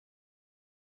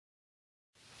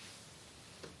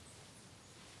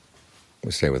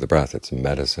We stay with the breath. It's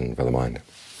medicine for the mind.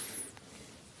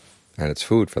 And it's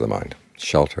food for the mind,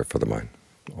 shelter for the mind,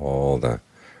 all the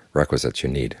requisites you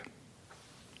need.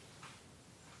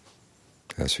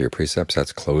 As for your precepts,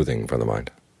 that's clothing for the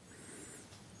mind.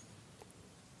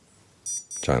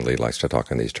 John Lee likes to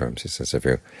talk in these terms. He says if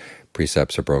your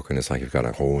precepts are broken, it's like you've got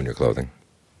a hole in your clothing.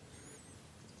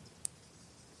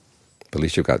 But at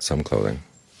least you've got some clothing.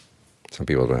 Some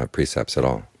people don't have precepts at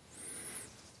all.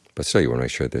 But still, you want to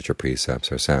make sure that your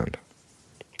precepts are sound,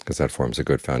 because that forms a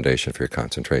good foundation for your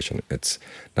concentration. It's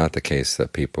not the case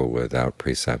that people without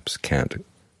precepts can't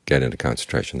get into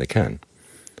concentration. They can,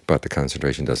 but the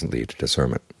concentration doesn't lead to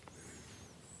discernment,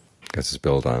 because it's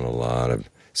built on a lot of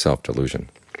self-delusion.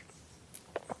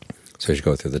 So as you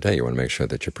go through the day, you want to make sure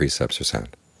that your precepts are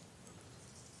sound.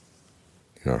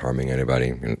 You're not harming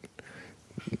anybody.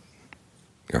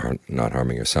 You're not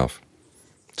harming yourself.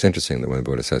 It's interesting that when the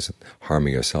Buddha says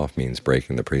harming yourself means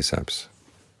breaking the precepts,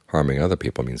 harming other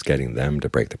people means getting them to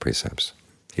break the precepts.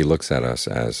 He looks at us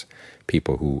as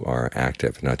people who are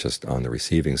active, not just on the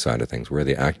receiving side of things. We're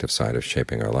the active side of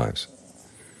shaping our lives.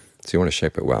 So you want to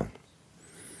shape it well.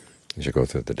 As you go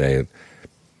through the day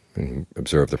and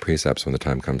observe the precepts, when the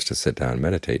time comes to sit down and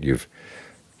meditate, you've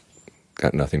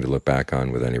got nothing to look back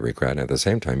on with any regret. And at the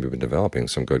same time, you've been developing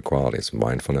some good qualities,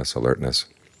 mindfulness, alertness.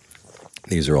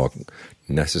 These are all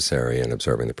necessary in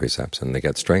observing the precepts, and they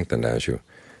get strengthened as you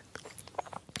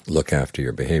look after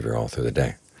your behavior all through the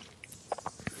day.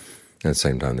 And at the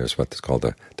same time, there's what's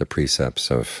called the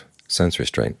precepts of sense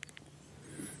restraint.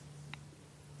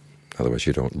 In other words,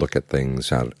 you don't look at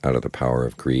things out of the power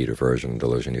of greed, aversion,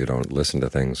 delusion. You don't listen to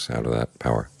things out of that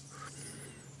power.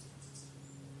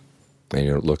 And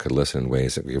you don't look and listen in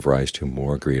ways that give rise to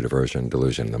more greed, aversion,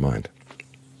 delusion in the mind.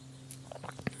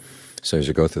 So as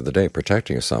you go through the day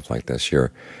protecting yourself like this,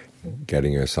 you're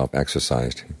getting yourself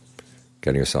exercised,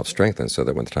 getting yourself strengthened, so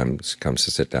that when the time comes to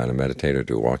sit down and meditate or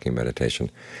do a walking meditation,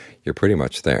 you're pretty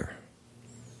much there.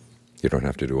 You don't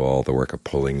have to do all the work of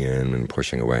pulling in and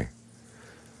pushing away,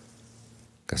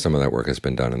 because some of that work has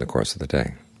been done in the course of the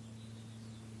day.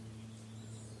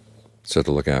 So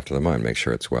to look after the mind, make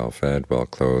sure it's well-fed,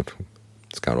 well-clothed,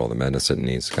 it's got all the medicine it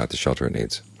needs, it's got the shelter it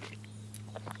needs.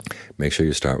 Make sure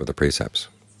you start with the precepts.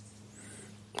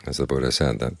 As the Buddha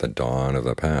said, that the dawn of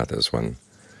the path is when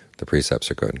the precepts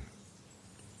are good.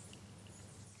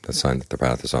 The sign that the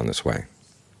path is on this way,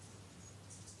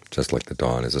 just like the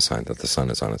dawn is a sign that the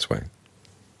sun is on its way.